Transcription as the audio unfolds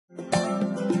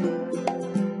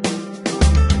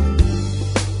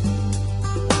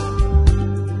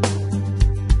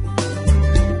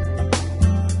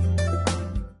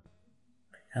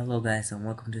Hello guys, and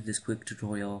welcome to this quick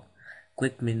tutorial.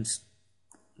 Quick means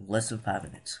less than 5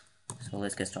 minutes. So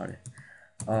let's get started.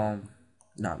 No,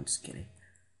 I'm just kidding.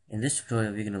 In this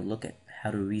tutorial we're gonna look at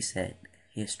how to reset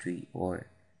history or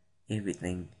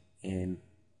everything in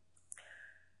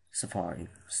Safari.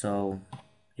 So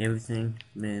everything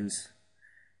means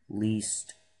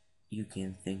least you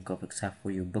can think of except for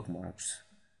your bookmarks.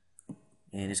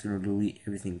 And it's gonna delete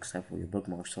everything except for your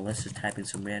bookmarks. So let's just type in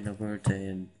some random words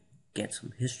and get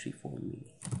some history for me.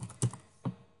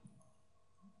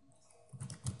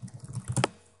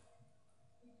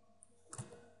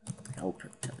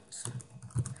 Helpertuts.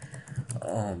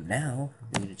 Now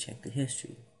we're gonna check the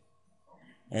history.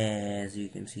 As you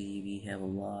can see, we have a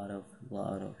lot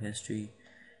of history.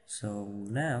 So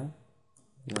now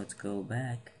let's go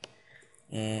back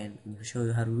and I'm gonna show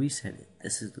you how to reset it.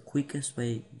 This is the quickest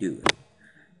way to do it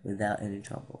without any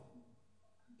trouble.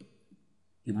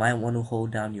 You might want to hold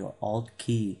down your Alt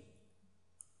key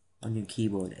on your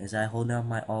keyboard. As I hold down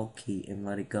my Alt key and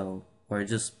let it go, or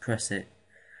just press it,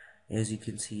 as you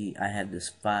can see I have this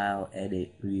file,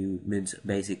 edit, view,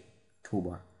 basic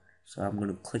toolbar. So I'm going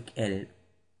to click edit.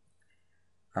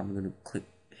 I'm going to click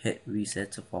hit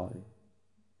reset Safari.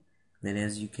 Then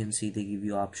as you can see they give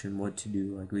you option what to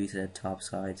do, like reset top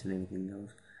sides and everything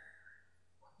else.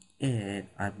 And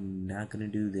I'm not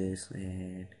going to do this,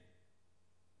 and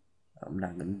I'm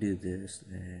not going to do this,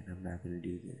 and I'm not going to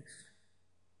do this.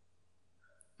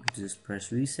 Just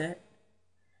press reset,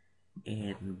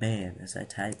 and bam, as I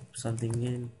type something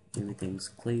in, everything's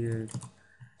cleared.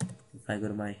 If I go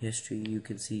to my history, you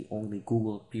can see only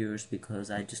Google appears because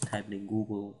I just typed in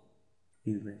Google a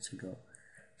few minutes ago.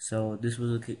 So this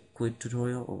was a quick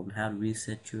tutorial on how to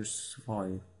reset your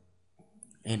Safari.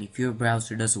 And if your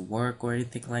browser doesn't work or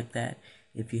anything like that,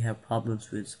 if you have problems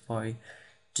with Safari,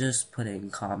 just put it in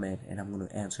comment and I'm going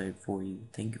to answer it for you.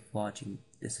 Thank you for watching.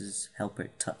 This is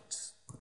Helpertuts.